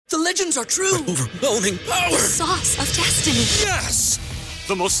The legends are true. Overwhelming power! Sauce of destiny. Yes!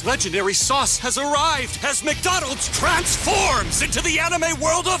 The most legendary sauce has arrived as McDonald's transforms into the anime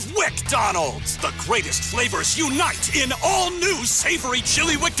world of WickDonald's. The greatest flavors unite in all new savory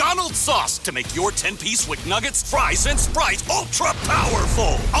chili McDonald's sauce to make your 10-piece Wick Nuggets, fries, and Sprite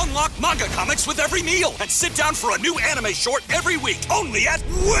ultra-powerful. Unlock manga comics with every meal and sit down for a new anime short every week only at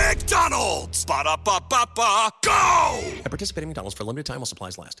WickDonald's. Ba-da-ba-ba-ba, go! At participating McDonald's for a limited time while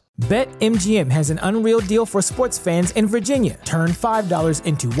supplies last. BetMGM has an unreal deal for sports fans in Virginia. Turn $5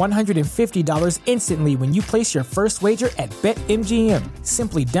 into $150 instantly when you place your first wager at BetMGM.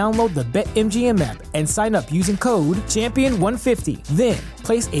 Simply download the BetMGM app and sign up using code Champion150. Then,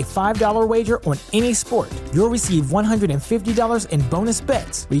 place a $5 wager on any sport. You'll receive $150 in bonus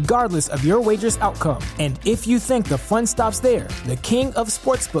bets, regardless of your wager's outcome. And if you think the fun stops there, the King of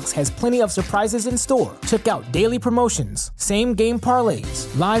Sportsbooks has plenty of surprises in store. Check out daily promotions, same-game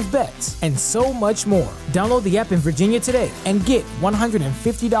parlays, live bets, and so much more. Download the app in Virginia today and get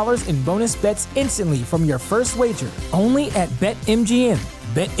 $150 in bonus bets instantly from your first wager. Only at BetMGM.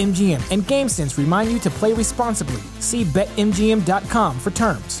 BetMGM and GameSense remind you to play responsibly. See BetMGM.com for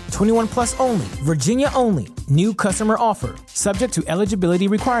terms. 21 plus only. Virginia only. New customer offer. Subject to eligibility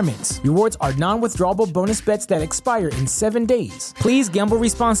requirements. Rewards are non-withdrawable bonus bets that expire in 7 days. Please gamble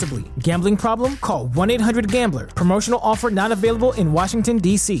responsibly. Gambling problem? Call 1-800-GAMBLER. Promotional offer not available in Washington,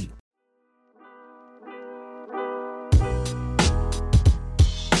 D.C.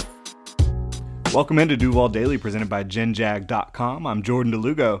 Welcome into Duval Daily, presented by GenJag.com. I'm Jordan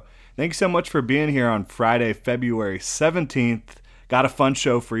DeLugo. Thank you so much for being here on Friday, February 17th. Got a fun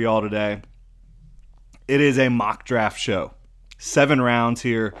show for y'all today. It is a mock draft show. 7 rounds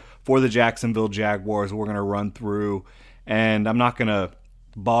here for the Jacksonville Jaguars we're going to run through, and I'm not going to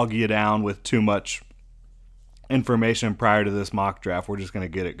bog you down with too much information prior to this mock draft. We're just going to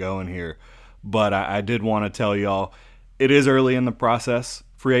get it going here. But I did want to tell y'all, it is early in the process.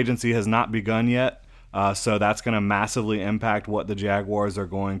 Free agency has not begun yet, so that's going to massively impact what the Jaguars are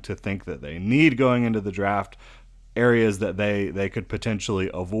going to think that they need going into the draft, areas that they could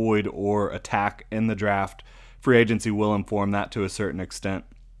potentially avoid or attack in the draft. Free agency will inform that to a certain extent.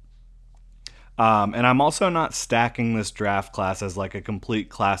 And I'm also not stacking this draft class as like a complete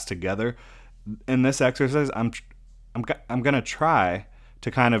class together. In this exercise, I'm going to try to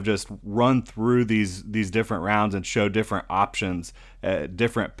kind of just run through these different rounds and show different options,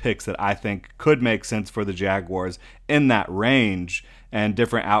 different picks that I think could make sense for the Jaguars in that range, and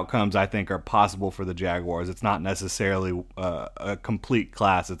different outcomes I think are possible for the Jaguars. It's not necessarily a complete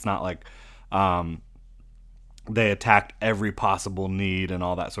class. It's not like they attacked every possible need and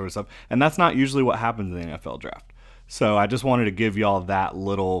all that sort of stuff. And that's not usually what happens in the NFL draft. So I just wanted to give y'all that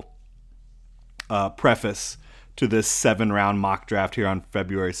little preface to this 7-round mock draft here on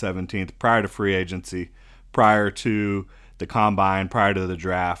February 17th, prior to free agency, prior to the combine, prior to the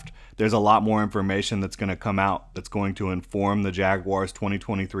draft. There's a lot more information that's going to come out that's going to inform the Jaguars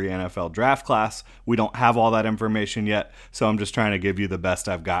 2023 NFL draft class. We don't have all that information yet, so I'm just trying to give you the best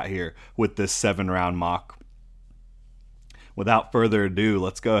I've got here with this 7-round mock. Without further ado,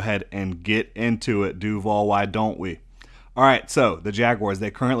 let's go ahead and get into it. Duval, why don't we? All right, so the Jaguars,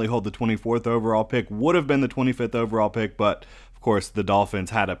 they currently hold the 24th overall pick, would have been the 25th overall pick, but of course the Dolphins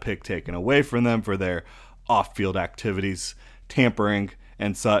had a pick taken away from them for their off-field activities, tampering,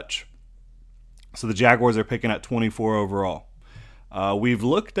 and such. So the Jaguars are picking at 24 overall. We've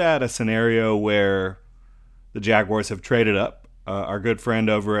looked at a scenario where the Jaguars have traded up. Our good friend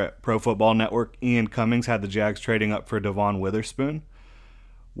over at Pro Football Network, Ian Cummings, had the Jags trading up for Devon Witherspoon.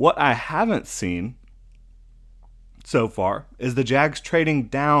 What I haven't seen so far is the Jags trading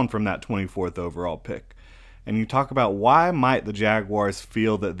down from that 24th overall pick. And you talk about why might the Jaguars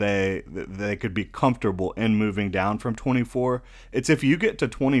feel that they could be comfortable in moving down from 24. It's if you get to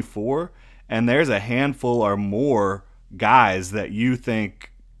 24 and there's a handful or more guys that you think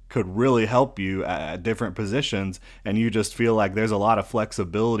could really help you at different positions, and you just feel like there's a lot of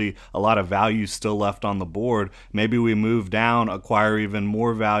flexibility, a lot of value still left on the board. Maybe we move down, acquire even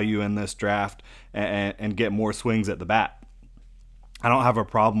more value in this draft, and get more swings at the bat. I don't have a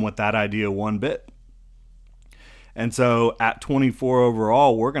problem with that idea one bit. And so at 24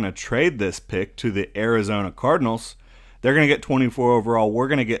 overall, we're going to trade this pick to the Arizona Cardinals. They're going to get 24 overall. We're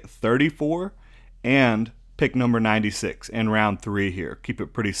going to get 34 and pick number 96 in round 3 here. Keep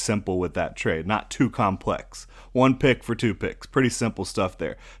it pretty simple with that trade, not too complex. 1 pick for 2 picks. Pretty simple stuff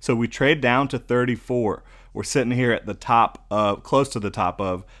there. So we trade down to 34. We're sitting here at the top of, close to the top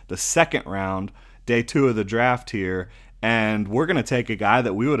of the second round, day 2 of the draft here, and we're going to take a guy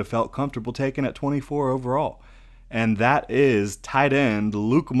that we would have felt comfortable taking at 24 overall. and that is tight end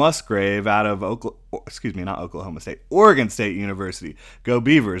Luke Musgrave out of Oregon State University. Go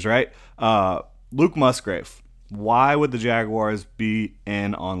Beavers, right? Luke Musgrave. Why would the Jaguars be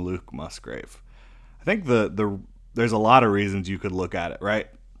in on Luke Musgrave? I think there's a lot of reasons you could look at it, right?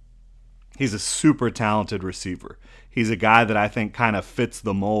 He's a super talented receiver. He's a guy that I think kind of fits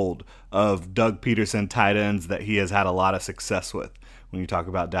the mold of Doug Peterson tight ends that he has had a lot of success with. When you talk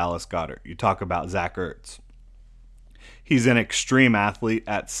about Dallas Goedert, you talk about Zach Ertz. He's an extreme athlete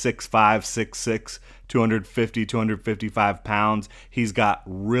at 6'5", 6'6", 250, 255 pounds. He's got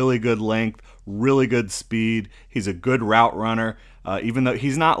really good length, really good speed. He's a good route runner. Even though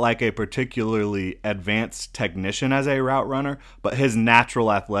he's not like a particularly advanced technician as a route runner, but his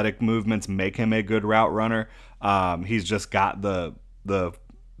natural athletic movements make him a good route runner. He's just got the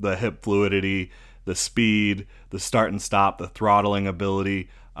hip fluidity, the speed, the start and stop, the throttling ability.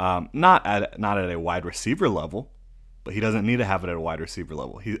 Not at a wide receiver level, but he doesn't need to have it at a wide receiver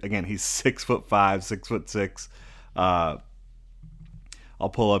level. He's 6'5", 6'6". I'll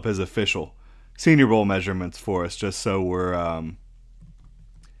pull up his official Senior Bowl measurements for us just so we're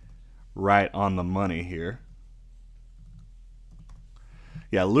right on the money here.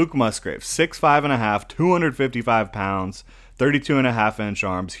 Yeah, Luke Musgrave, 6'5.5", 255 pounds, 32.5-inch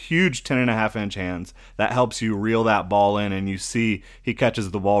arms, huge 10.5-inch hands. That helps you reel that ball in, and you see he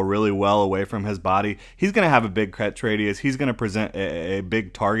catches the ball really well away from his body. He's going to have a big catch radius. He's going to present a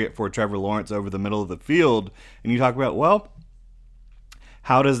big target for Trevor Lawrence over the middle of the field. And you talk about, well,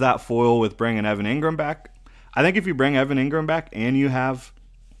 how does that foil with bringing Evan Ingram back? I think if you bring Evan Ingram back and you have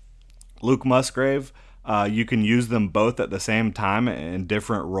Luke Musgrave, you can use them both at the same time in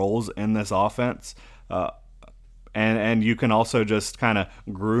different roles in this offense. And you can also just kind of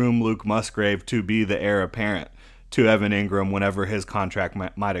groom Luke Musgrave to be the heir apparent to Evan Ingram whenever his contract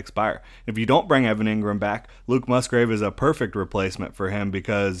might expire. If you don't bring Evan Ingram back, Luke Musgrave is a perfect replacement for him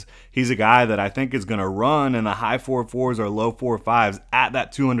because he's a guy that I think is going to run in the high 4.4s or low 4.5s at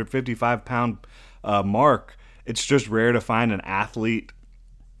that 255-pound mark. It's just rare to find an athlete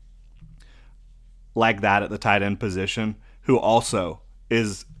like that at the tight end position who also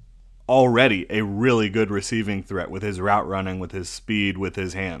is already a really good receiving threat with his route running, with his speed, with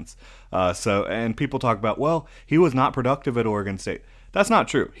his hands. And people talk about, well, he was not productive at Oregon State. That's not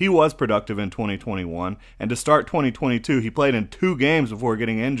true. He was productive in 2021, and to start 2022, he played in 2 games before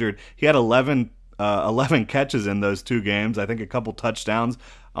getting injured. He had 11 catches in those 2 games, I think a couple touchdowns,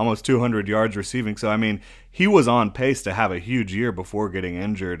 almost 200 yards receiving. So, I mean, he was on pace to have a huge year before getting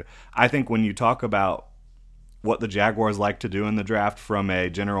injured. I think when you talk about what the Jaguars like to do in the draft from a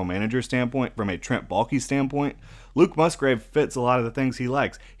general manager standpoint, from a Trent Baalke standpoint, Luke Musgrave fits a lot of the things he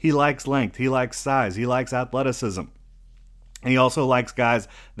likes. He likes length, he likes size, he likes athleticism. And he also likes guys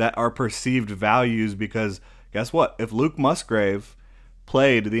that are perceived values because, guess what? If Luke Musgrave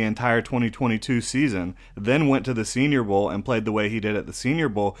played the entire 2022 season, then went to the Senior Bowl and played the way he did at the Senior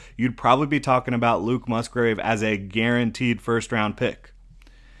Bowl, you'd probably be talking about Luke Musgrave as a guaranteed first-round pick.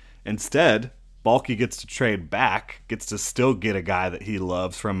 Instead, Baalke gets to trade back, gets to still get a guy that he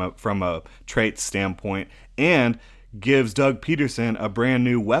loves from a trait standpoint, and gives Doug Peterson a brand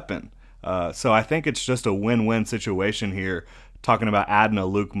new weapon. So I think it's just a win-win situation here, talking about adding a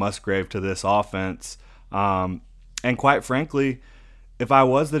Luke Musgrave to this offense. And quite frankly, if I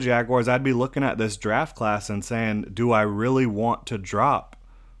was the Jaguars, I'd be looking at this draft class and saying, do I really want to drop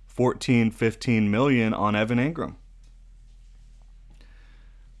 $14-15 million on Evan Ingram?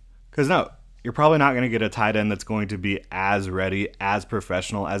 Because no, you're probably not going to get a tight end that's going to be as ready, as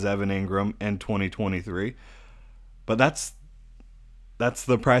professional as Evan Ingram in 2023. But that's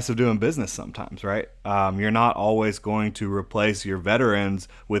the price of doing business sometimes, right? You're not always going to replace your veterans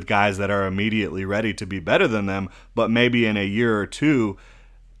with guys that are immediately ready to be better than them, but maybe in a year or two,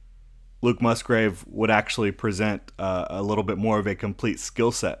 Luke Musgrave would actually present a little bit more of a complete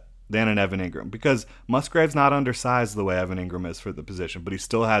skill set than an Evan Ingram, because Musgrave's not undersized the way Evan Ingram is for the position, but he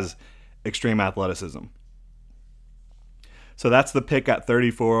still has extreme athleticism. So that's the pick at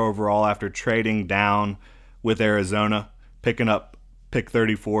 34 overall after trading down with Arizona, picking up pick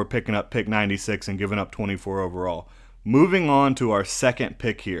 34, picking up pick 96, and giving up 24 overall. Moving on to our second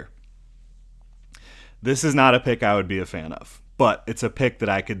pick here. This is not a pick I would be a fan of, but it's a pick that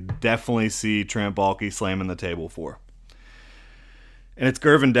I could definitely see Trent Baalke slamming the table for. And it's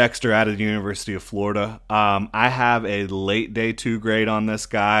Gervin Dexter out of the University of Florida. I have a late day 2 grade on this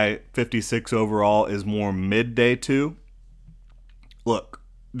guy. 56 overall is more mid day 2. Look,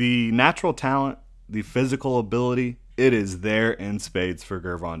 the natural talent, the physical ability, it is there in spades for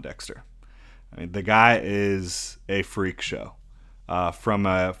Gervin Dexter. I mean, the guy is a freak show. From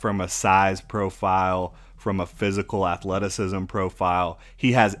a size profile, from a physical athleticism profile.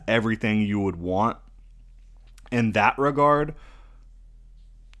 He has everything you would want in that regard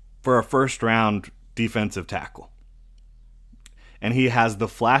for a first-round defensive tackle. And he has the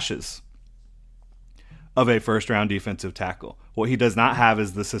flashes of a first-round defensive tackle. What he does not have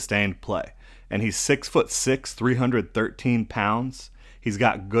is the sustained play. And he's 6'6", 313 pounds. He's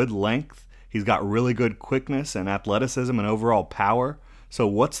got good length. He's got really good quickness and athleticism and overall power. So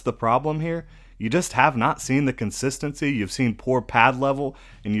what's the problem here? You just have not seen the consistency. You've seen poor pad level,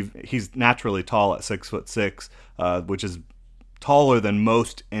 and he's naturally tall at 6'6", which is taller than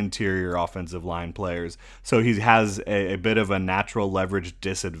most interior offensive line players. So he has a bit of a natural leverage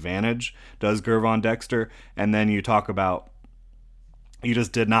disadvantage, does Gervon Dexter. And then you talk about you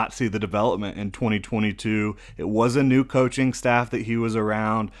just did not see the development in 2022. It was a new coaching staff that he was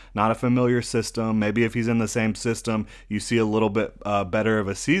around, not a familiar system. Maybe if he's in the same system, you see a little bit better of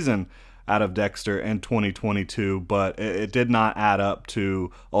a season out of Dexter in 2022, but it did not add up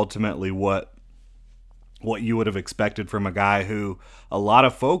to ultimately what you would have expected from a guy who a lot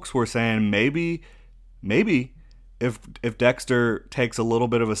of folks were saying maybe if Dexter takes a little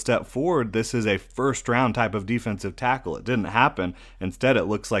bit of a step forward, this is a first-round type of defensive tackle. It didn't happen. Instead, it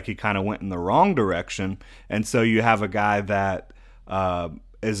looks like he kind of went in the wrong direction, and so you have a guy that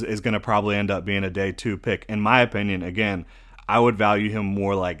is going to probably end up being a day 2 pick. In my opinion, again, I would value him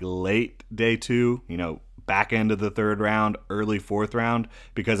more like late day 2, back end of the 3rd round, early 4th round,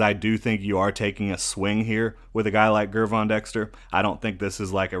 because I do think you are taking a swing here with a guy like Gervon Dexter. I don't think this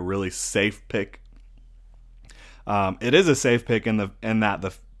is like a really safe pick. It is a safe pick in that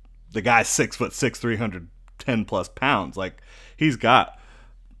the guy's 6'6", 310 plus pounds. Like he's got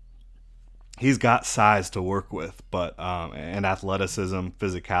size to work with, but and athleticism,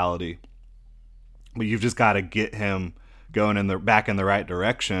 physicality. But you've just got to get him going back in the right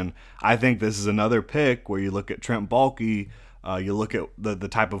direction. I think this is another pick where you look at Trent Baalke, you look at the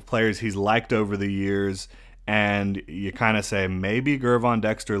type of players he's liked over the years, and you kind of say maybe Gervon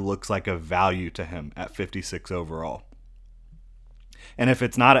Dexter looks like a value to him at 56 overall. And if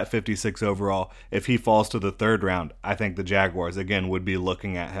it's not at 56 overall, if he falls to the 3rd round, I think the Jaguars, again, would be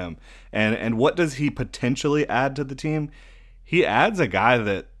looking at him. And what does he potentially add to the team? He adds a guy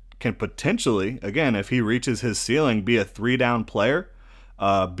that can potentially, again, if he reaches his ceiling, be a 3-down player,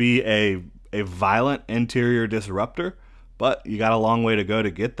 be a violent interior disruptor. But you got a long way to go to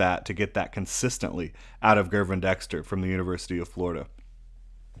get that consistently out of Gervon Dexter from the University of Florida.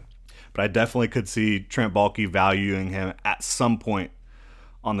 But I definitely could see Trent Baalke valuing him at some point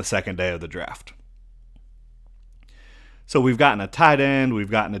on the 2nd day of the draft. So we've gotten a tight end,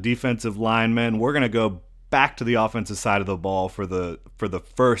 we've gotten a defensive lineman. We're going to go back to the offensive side of the ball for the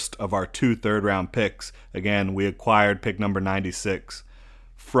first of our 2 third-round picks. Again, we acquired pick number 96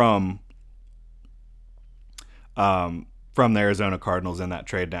 from the Arizona Cardinals in that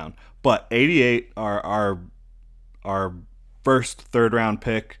trade down. But 88, our first third-round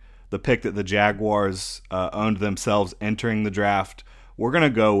pick, the pick that the Jaguars owned themselves entering the draft, we're going to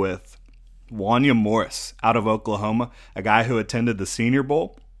go with Wanya Morris out of Oklahoma, a guy who attended the Senior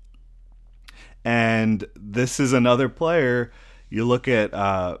Bowl. And this is another player, you look at,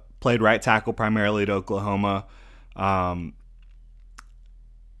 played right tackle primarily at Oklahoma. Do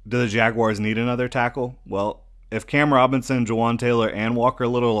the Jaguars need another tackle? Well, if Cam Robinson, Jawan Taylor, and Walker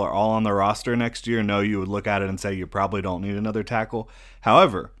Little are all on the roster next year, no, you would look at it and say you probably don't need another tackle.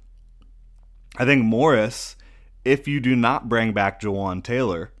 However, I think Morris, if you do not bring back Jawan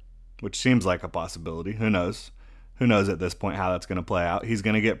Taylor, which seems like a possibility, who knows? Who knows at this point how that's going to play out? He's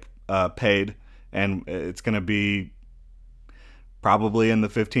going to get paid, and it's going to be probably in the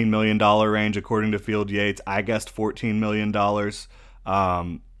 $15 million range according to Field Yates. I guessed $14 million.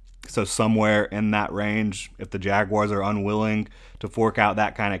 So somewhere in that range, if the Jaguars are unwilling to fork out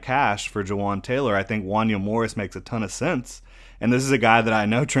that kind of cash for Jawan Taylor, I think Wanya Morris makes a ton of sense. And this is a guy that I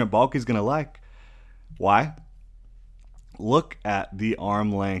know Trent Baalke's going to like. Why? Look at the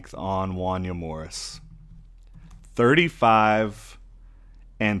arm length on Wanya Morris. 35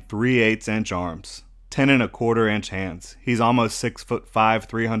 and 3/8 inch arms. 10 1/4 inch hands. He's almost 6'5",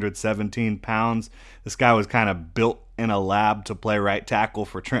 317 pounds. This guy was kind of built in a lab to play right tackle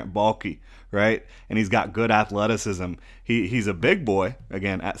for Trent Baalke, right? And he's got good athleticism. He's a big boy,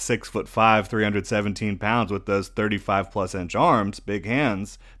 again, at 6'5", 317 pounds with those 35 plus inch arms, big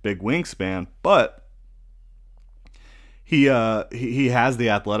hands, big wingspan, but he has the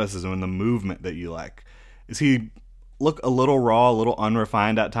athleticism and the movement that you like. Is he look a little raw, a little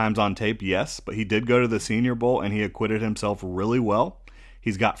unrefined at times on tape? Yes, but he did go to the Senior Bowl and he acquitted himself really well.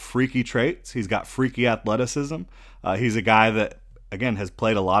 He's got freaky traits. He's got freaky athleticism. He's a guy that, again, has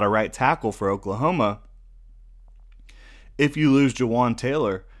played a lot of right tackle for Oklahoma. if you lose Jawan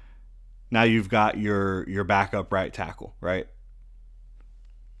Taylor, now you've got your backup right tackle, right?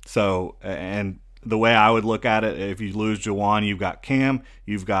 So, and the way I would look at it, if you lose Jawan, you've got Cam,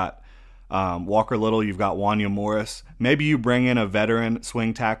 you've got Walker Little, you've got Wanya Morris. Maybe you bring in a veteran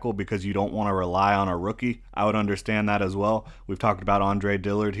swing tackle because you don't want to rely on a rookie. I would understand that as well. We've talked about Andre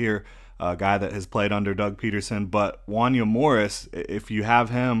Dillard here, a guy that has played under Doug Peterson. But Wanya Morris, if you have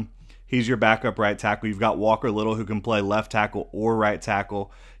him, he's your backup right tackle. You've got Walker Little, who can play left tackle or right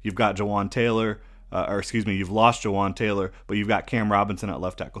tackle. You've got Jawan Taylor. You've lost Jawan Taylor, but you've got Cam Robinson at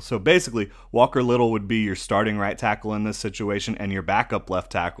left tackle. So basically, Walker Little would be your starting right tackle in this situation, and your backup left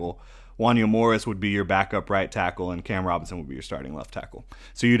tackle. Wanya Morris would be your backup right tackle, and Cam Robinson would be your starting left tackle.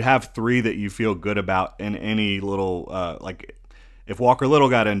 So you'd have three that you feel good about in any little, if Walker Little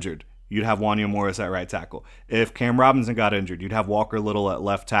got injured, you'd have Wanya Morris at right tackle. If Cam Robinson got injured, you'd have Walker Little at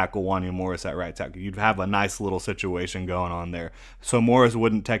left tackle, Wanya Morris at right tackle. You'd have a nice little situation going on there. So Morris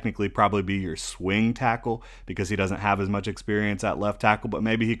wouldn't technically probably be your swing tackle because he doesn't have as much experience at left tackle, but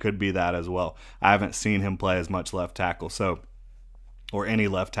maybe he could be that as well. I haven't seen him play as much left tackle, or any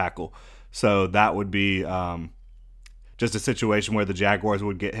left tackle. So that would be just a situation where the Jaguars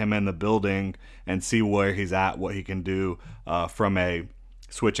would get him in the building and see where he's at, what he can do from a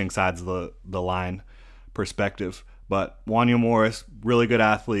switching sides of the line perspective. But Wanya Morris, really good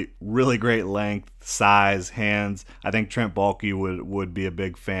athlete, really great length, size, hands. I think Trent Baalke would be a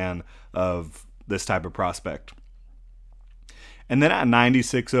big fan of this type of prospect. And then at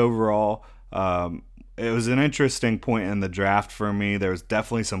 96 overall, it was an interesting point in the draft for me. There was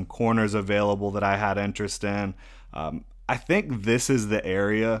definitely some corners available that I had interest in. I think this is the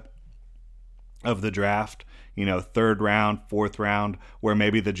area of the draft, third round, fourth round, where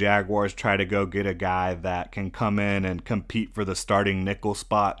maybe the Jaguars try to go get a guy that can come in and compete for the starting nickel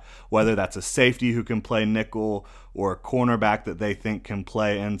spot, whether that's a safety who can play nickel or a cornerback that they think can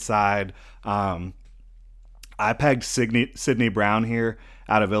play inside. I pegged Sidney Brown here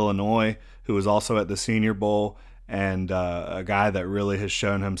out of Illinois, who was also at the Senior Bowl, and a guy that really has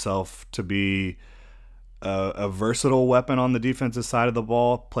shown himself to be a versatile weapon on the defensive side of the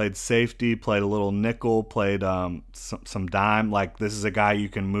ball. Played safety, played a little nickel, played some dime. Like, this is a guy you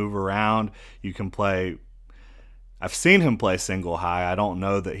can move around. You can play. I've seen him play single high. I don't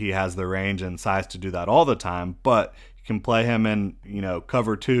know that he has the range and size to do that all the time, but you can play him in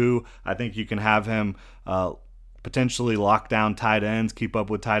cover two. I think you can have him potentially lock down tight ends, keep up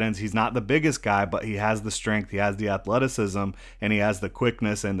with tight ends. He's not the biggest guy, but he has the strength, he has the athleticism, and he has the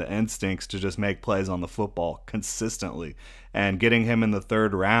quickness and the instincts to just make plays on the football consistently. And getting him in the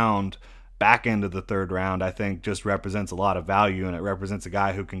third round, back into the third round, I think just represents a lot of value, and it represents a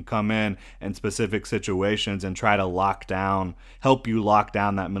guy who can come in specific situations and try to help you lock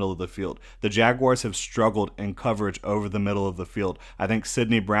down that middle of the field. The Jaguars have struggled in coverage over the middle of the field. I think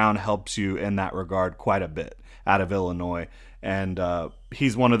Sidney Brown helps you in that regard quite a bit out of Illinois, and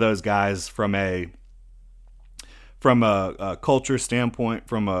he's one of those guys from a culture standpoint,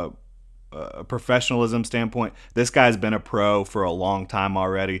 from a professionalism standpoint. This guy's been a pro for a long time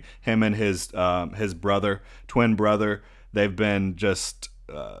already. Him and his twin brother, they've been just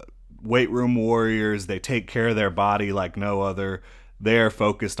weight room warriors. They take care of their body like no other. They are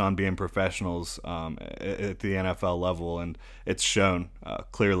focused on being professionals at the NFL level, and it's shown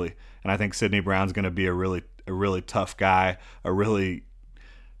clearly. And I think Sidney Brown's going to be a really tough guy, a really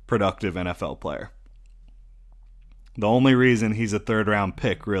productive NFL player. The only reason he's a third-round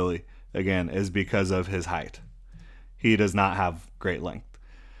pick, really, again, is because of his height. He does not have great length.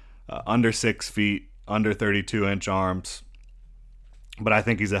 Under 6 feet, under 32-inch arms. But I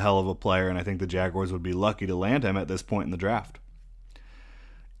think he's a hell of a player, and I think the Jaguars would be lucky to land him at this point in the draft.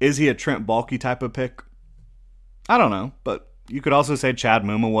 Is he a Trent Baalke type of pick? I don't know, but you could also say Chad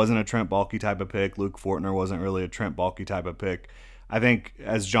Muma wasn't a Trent Baalke type of pick. Luke Fortner wasn't really a Trent Baalke type of pick. I think,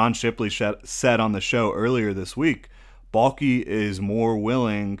 as John Shipley said on the show earlier this week, Baalke is more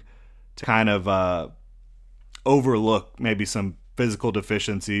willing to kind of overlook maybe some physical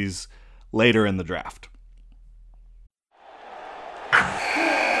deficiencies later in the draft.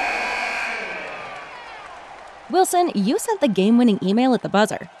 Wilson, you sent the game-winning email at the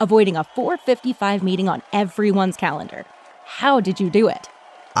buzzer, avoiding a 4:55 meeting on everyone's calendar. How did you do it?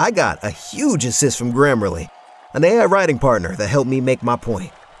 I got a huge assist from Grammarly, an AI writing partner that helped me make my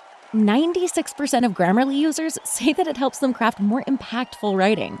point. 96% of Grammarly users say that it helps them craft more impactful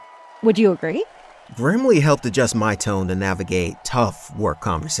writing. Would you agree? Grammarly helped adjust my tone to navigate tough work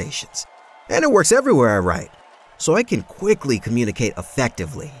conversations. And it works everywhere I write, so I can quickly communicate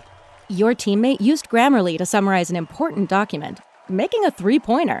effectively. Your teammate used Grammarly to summarize an important document, making a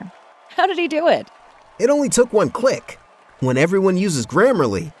 3-pointer. How did he do it? It only took one click. When everyone uses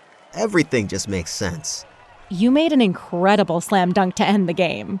Grammarly, everything just makes sense. You made an incredible slam dunk to end the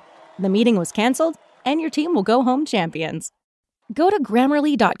game. The meeting was canceled, and your team will go home champions. Go to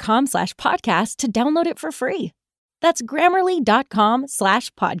Grammarly.com/podcast to download it for free. That's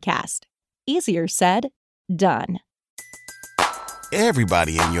Grammarly.com/podcast. Easier said, done.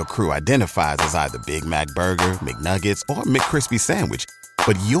 Everybody in your crew identifies as either Big Mac Burger, McNuggets, or McCrispy Sandwich.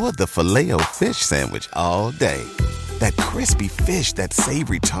 But you're the Filet-O-Fish Sandwich all day. That crispy fish, that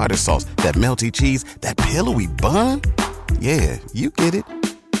savory tartar sauce, that melty cheese, that pillowy bun. Yeah, you get it.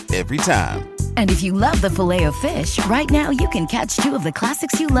 Every time. And if you love the Filet-O-Fish, right now you can catch two of the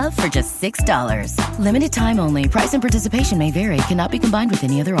classics you love for just $6. Limited time only. Price and participation may vary. Cannot be combined with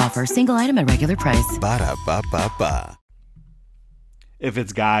any other offer. Single item at regular price. Ba-da-ba-ba-ba. If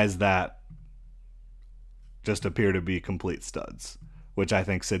it's guys that just appear to be complete studs, which I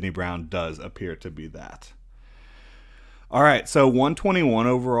think Sidney Brown does appear to be that. All right, so 121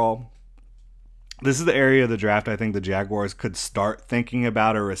 overall. This is the area of the draft I think the Jaguars could start thinking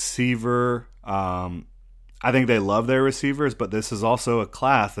about a receiver. I think they love their receivers, but this is also a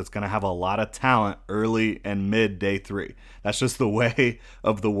class that's going to have a lot of talent early and mid day 3. That's just the way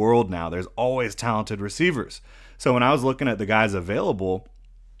of the world now. There's always talented receivers. So when I was looking at the guys available,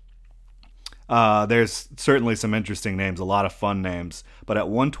 there's certainly some interesting names, a lot of fun names. But at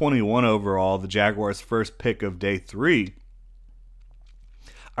 121 overall, the Jaguars' first pick of day 3,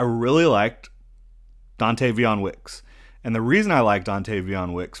 I really liked Dontavion Wicks. And the reason I like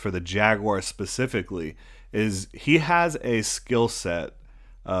Dontavion Wicks for the Jaguars specifically is he has a skill set,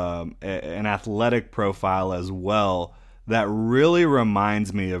 an athletic profile as well, that really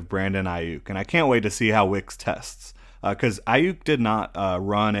reminds me of Brandon Ayuk. And I can't wait to see how Wicks tests. Because Ayuk did not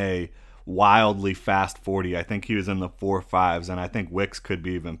run a wildly fast 40. I think he was in the 4.5s, and I think Wicks could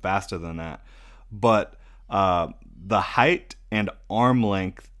be even faster than that. But the height and arm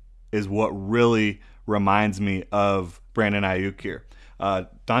length is what really reminds me of Brandon Ayuk here.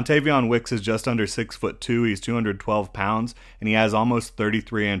 Dontavion Wicks is just under 6'2". He's 212 pounds, and he has almost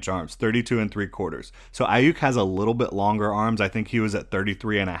 33-inch arms, 32 3/4. So Ayuk has a little bit longer arms. I think he was at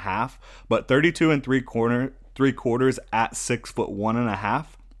 33.5, but 32 3/4 at 6'1.5"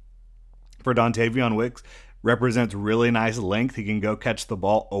 for Dontavion Wicks represents really nice length. He can go catch the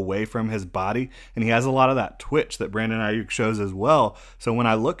ball away from his body, and he has a lot of that twitch that Brandon Ayuk shows as well. So when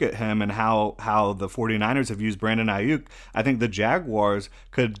I look at him and how the 49ers have used Brandon Ayuk, I think the Jaguars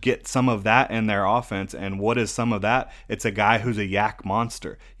could get some of that in their offense. And what is some of that? It's a guy who's a yak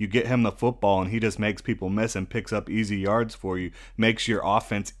monster. You get him the football, and he just makes people miss and picks up easy yards for you, makes your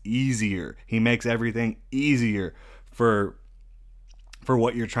offense easier. He makes everything easier for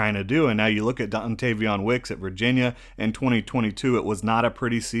what you're trying to do. And now you look at Dontavion Wicks at Virginia in 2022. It was not a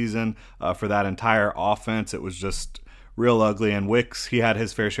pretty season for that entire offense. It was just real ugly. And Wicks, he had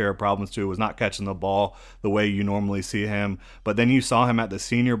his fair share of problems too. Was not catching the ball the way you normally see him. But then you saw him at the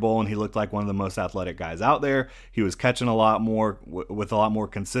Senior Bowl, and he looked like one of the most athletic guys out there. He was catching a lot more with a lot more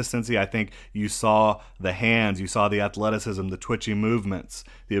consistency. I think you saw the hands, you saw the athleticism, the twitchy movements,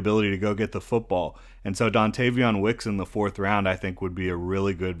 the ability to go get the football. And so Dontavion Wicks in the 4th round, I think, would be a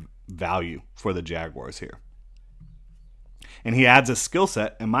really good value for the Jaguars here. And he adds a skill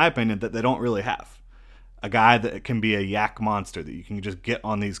set, in my opinion, that they don't really have. A guy that can be a yak monster, that you can just get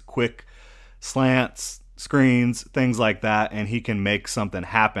on these quick slants, screens, things like that, and he can make something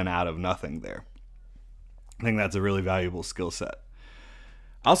happen out of nothing there. I think that's a really valuable skill set.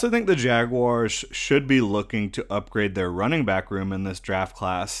 I also think the Jaguars should be looking to upgrade their running back room in this draft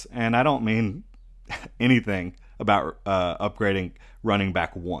class, and I don't mean anything about upgrading running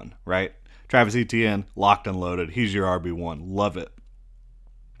back 1, right? Travis Etienne, locked and loaded. He's your RB1. Love it.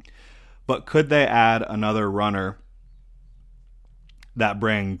 But could they add another runner that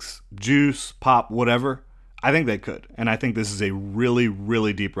brings juice, pop, whatever? I think they could. And I think this is a really,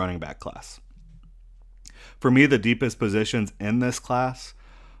 really deep running back class. For me, the deepest positions in this class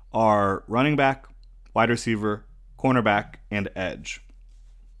are running back, wide receiver, cornerback, and edge.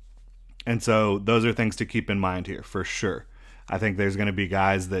 And so those are things to keep in mind here for sure. I think there's going to be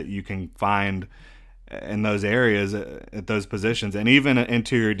guys that you can find in those areas at those positions, and even an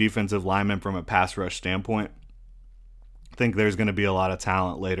interior defensive lineman from a pass rush standpoint. I think there's going to be a lot of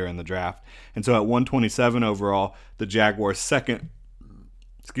talent later in the draft. And so at 127 overall, the Jaguars' 4th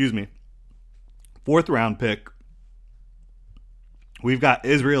round pick, we've got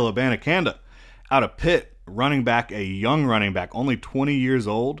Israel Abanikanda out of Pitt, running back, a young running back, only 20 years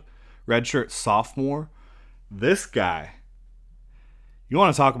old, redshirt sophomore. This guy, you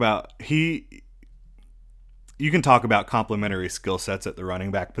want to talk about, you can talk about complementary skill sets at the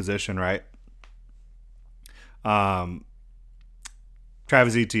running back position, right?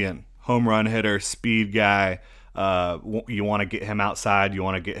 Travis Etienne, home run hitter, speed guy. You want to get him outside. You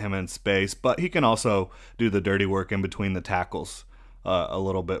want to get him in space. But he can also do the dirty work in between the tackles a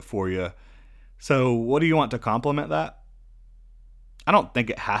little bit for you. So what do you want to complement that? I don't think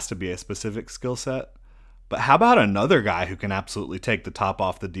it has to be a specific skill set. But how about another guy who can absolutely take the top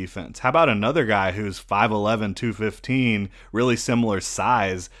off the defense? How about another guy who's 5'11", 215, really similar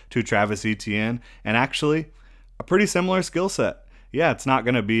size to Travis Etienne, and actually a pretty similar skill set? Yeah, it's not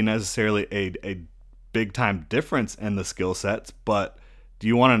going to be necessarily a big-time difference in the skill sets, but do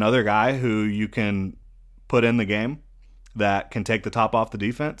you want another guy who you can put in the game that can take the top off the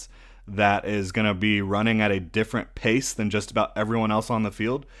defense, that is going to be running at a different pace than just about everyone else on the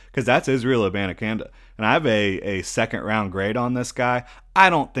field? Because that's Israel Abanikanda. And I have a second-round grade on this guy. I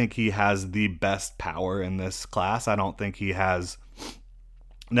don't think he has the best power in this class. I don't think he has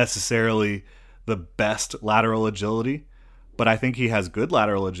necessarily the best lateral agility, but I think he has good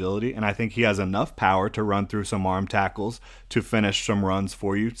lateral agility, and I think he has enough power to run through some arm tackles to finish some runs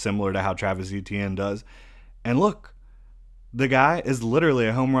for you, similar to how Travis Etienne does. And look, the guy is literally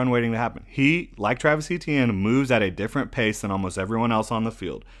a home run waiting to happen. He, like Travis Etienne, moves at a different pace than almost everyone else on the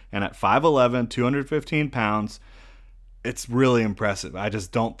field. And at 5'11", 215 pounds, it's really impressive. I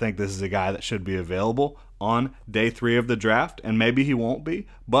just don't think this is a guy that should be available on day 3 of the draft, and maybe he won't be,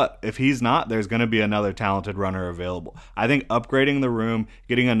 but if he's not, there's going to be another talented runner available. I think upgrading the room,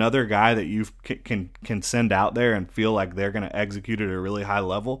 getting another guy that you can send out there and feel like they're going to execute at a really high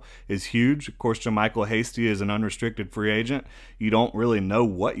level is huge. Of course, JaMychal Hasty is an unrestricted free agent. You don't really know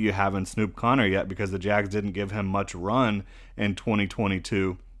what you have in Snoop Connor yet because the Jags didn't give him much run in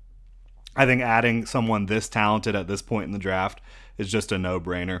 2022. I think adding someone this talented at this point in the draft is just a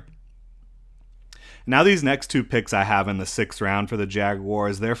no-brainer. Now these next 2 picks I have in the 6th round for the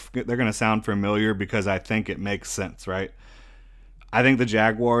Jaguars, they're going to sound familiar because I think it makes sense, right? I think the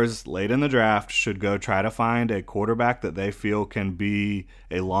Jaguars late in the draft should go try to find a quarterback that they feel can be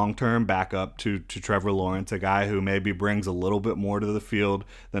a long-term backup to Trevor Lawrence, a guy who maybe brings a little bit more to the field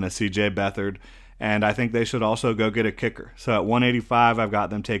than a CJ Beathard. And I think they should also go get a kicker. So at 185, I've got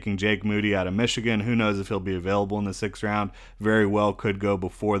them taking Jake Moody out of Michigan. Who knows if he'll be available in the 6th round? Very well could go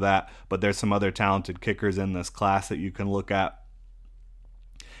before that. But there's some other talented kickers in this class that you can look at.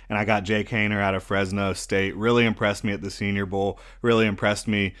 And I got Jake Haener out of Fresno State. Really impressed me at the Senior Bowl. Really impressed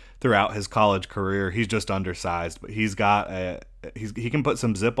me throughout his college career. He's just undersized, but he can put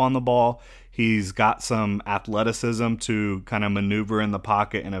some zip on the ball. He's got some athleticism to kind of maneuver in the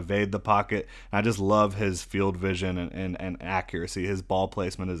pocket and evade the pocket. I just love his field vision and accuracy. His ball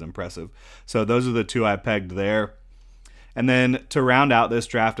placement is impressive. So those are the 2 I pegged there. And then to round out this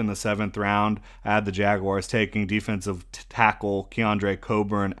draft in the 7th round, I had the Jaguars taking defensive tackle Keandre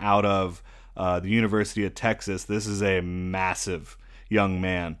Coburn out of the University of Texas. This is a massive young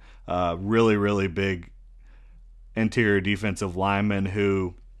man, really, really big interior defensive lineman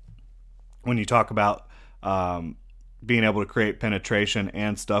who, when you talk about being able to create penetration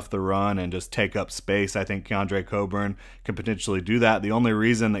and stuff the run and just take up space, I think Keandre Coburn can potentially do that. The only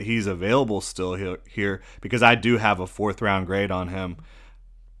reason that he's available still here because I do have a 4th round grade on him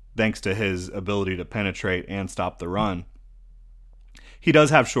thanks to his ability to penetrate and stop the run. He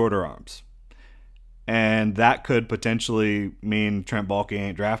does have shorter arms, and that could potentially mean Trent Baalke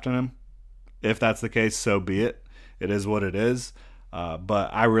ain't drafting him. If that's the case, so be it. It is what it is.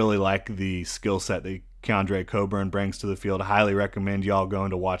 But I really like the skill set that Keandre Coburn brings to the field. I highly recommend y'all going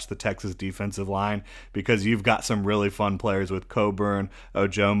to watch the Texas defensive line because you've got some really fun players with Coburn,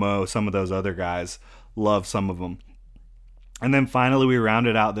 Ojomo, some of those other guys. Love some of them. And then finally we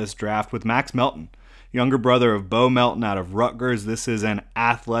rounded out this draft with Max Melton, younger brother of Bo Melton out of Rutgers. This is an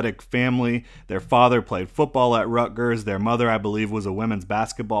athletic family. Their father played football at Rutgers. Their mother, I believe, was a women's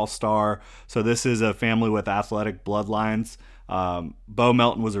basketball star. So this is a family with athletic bloodlines. Bo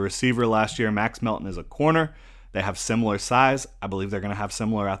Melton was a receiver last year. Max Melton is a corner. They have similar size. I believe they're going to have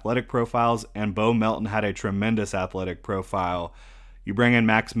similar athletic profiles, and Bo Melton had a tremendous athletic profile. You bring in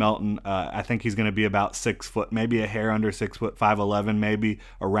Max Melton, I think he's going to be about 6 foot, maybe a hair under 6 foot, 5'11", maybe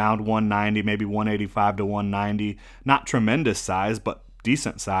around 190, maybe 185 to 190. Not tremendous size, but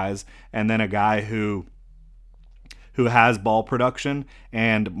decent size. And then a guy who has ball production,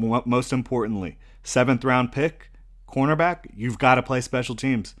 and most importantly, 7th round pick, cornerback, you've got to play special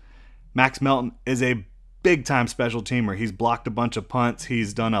teams. Max Melton is a big-time special teamer. He's blocked a bunch of punts.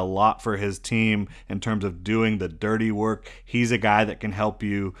 He's done a lot for his team in terms of doing the dirty work. He's a guy that can help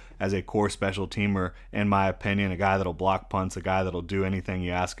you as a core special teamer, in my opinion, a guy that'll block punts, a guy that'll do anything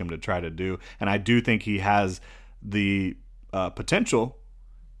you ask him to try to do. And I do think he has the potential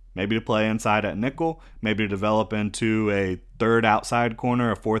maybe to play inside at nickel, maybe to develop into a third outside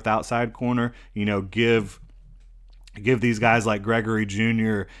corner, a fourth outside corner, give these guys like Gregory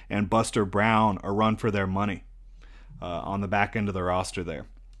Jr. and Buster Brown a run for their money on the back end of the roster there.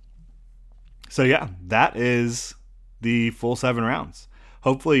 So yeah, that is the full 7 rounds.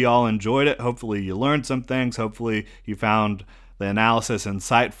 Hopefully y'all enjoyed it. Hopefully you learned some things. Hopefully you found the analysis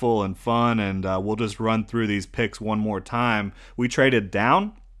insightful and fun, and we'll just run through these picks one more time. We traded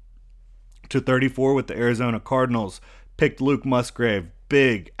down to 34 with the Arizona Cardinals, picked Luke Musgrave,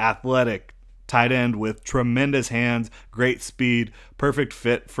 big, athletic tight end with tremendous hands, great speed, perfect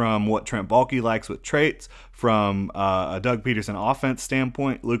fit from what Trent Baalke likes with traits. From a Doug Peterson offense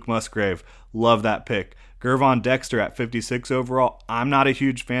standpoint, Luke Musgrave, love that pick. Gervon Dexter at 56 overall. I'm not a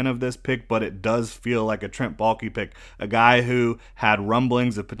huge fan of this pick, but it does feel like a Trent Baalke pick. A guy who had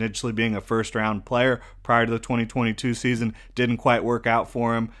rumblings of potentially being a first-round player prior to the 2022 season. Didn't quite work out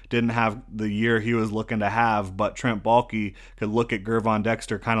for him. Didn't have the year he was looking to have, but Trent Baalke could look at Gervon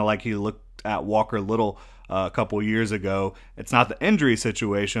Dexter kind of like he looked at Walker Little a couple years ago. It's not the injury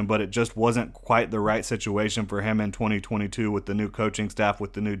situation, but it just wasn't quite the right situation for him in 2022 with the new coaching staff,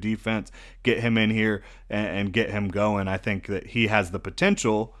 with the new defense. Get him in here and get him going. I think that he has the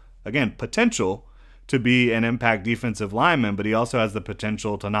potential to be an impact defensive lineman, but he also has the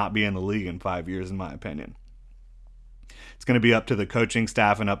potential to not be in the league in 5 years, in my opinion. It's going to be up to the coaching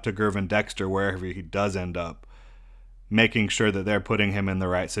staff and up to Gervon Dexter, wherever he does end up, making sure that they're putting him in the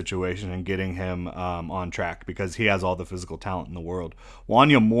right situation and getting him on track, because he has all the physical talent in the world.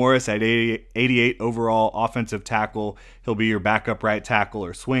 Wanya Morris at 88 overall, offensive tackle. He'll be your backup right tackle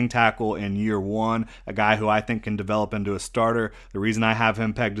or swing tackle in year one, a guy who I think can develop into a starter. The reason I have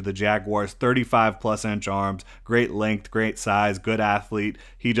him pegged to the Jaguars, 35-plus inch arms, great length, great size, good athlete.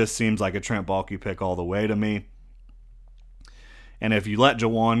 He just seems like a Trent Baalke pick all the way to me. And if you let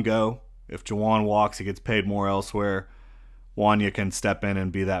Jawan go, if Jawan walks, he gets paid more elsewhere. Wanya can step in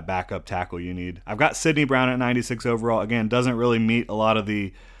and be that backup tackle you need. I've got Sidney Brown at 96 overall. Again, doesn't really meet a lot of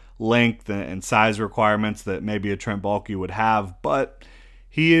the length and size requirements that maybe a Trent Baalke would have, but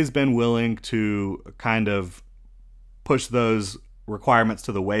he has been willing to kind of push those requirements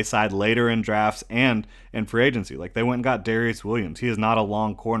to the wayside later in drafts and in free agency. Like, they went and got Darius Williams. He is not a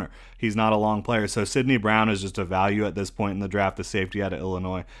long corner. He's not a long player. So Sidney Brown is just a value at this point in the draft, the safety out of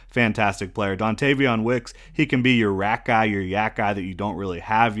Illinois. Fantastic player. Dontavion Wicks, he can be your rack guy, your yak guy that you don't really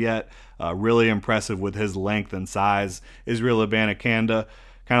have yet. Really impressive with his length and size. Israel Abanikanda,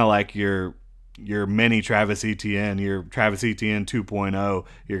 kind of like your mini Travis Etienne, your Travis Etienne 2.0,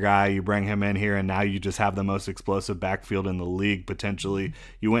 your guy, you bring him in here, and now you just have the most explosive backfield in the league, potentially.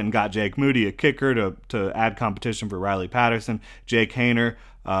 You went and got Jake Moody, a kicker, to add competition for Riley Patterson. Jake Haener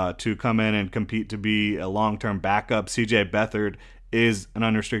to come in and compete to be a long-term backup. CJ Beathard is an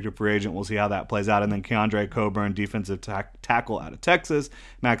unrestricted free agent. We'll see how that plays out. And then Keandre Coburn, defensive tackle out of Texas.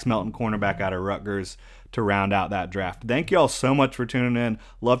 Max Melton, cornerback out of Rutgers, to round out that draft. Thank you all so much for tuning in.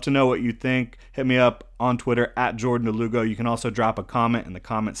 Love to know what you think. Hit me up on Twitter at Jordan DeLugo. You can also drop a comment in the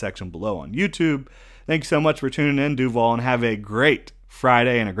comment section below on YouTube. Thank you so much for tuning in, Duval, and have a great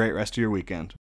Friday and a great rest of your weekend.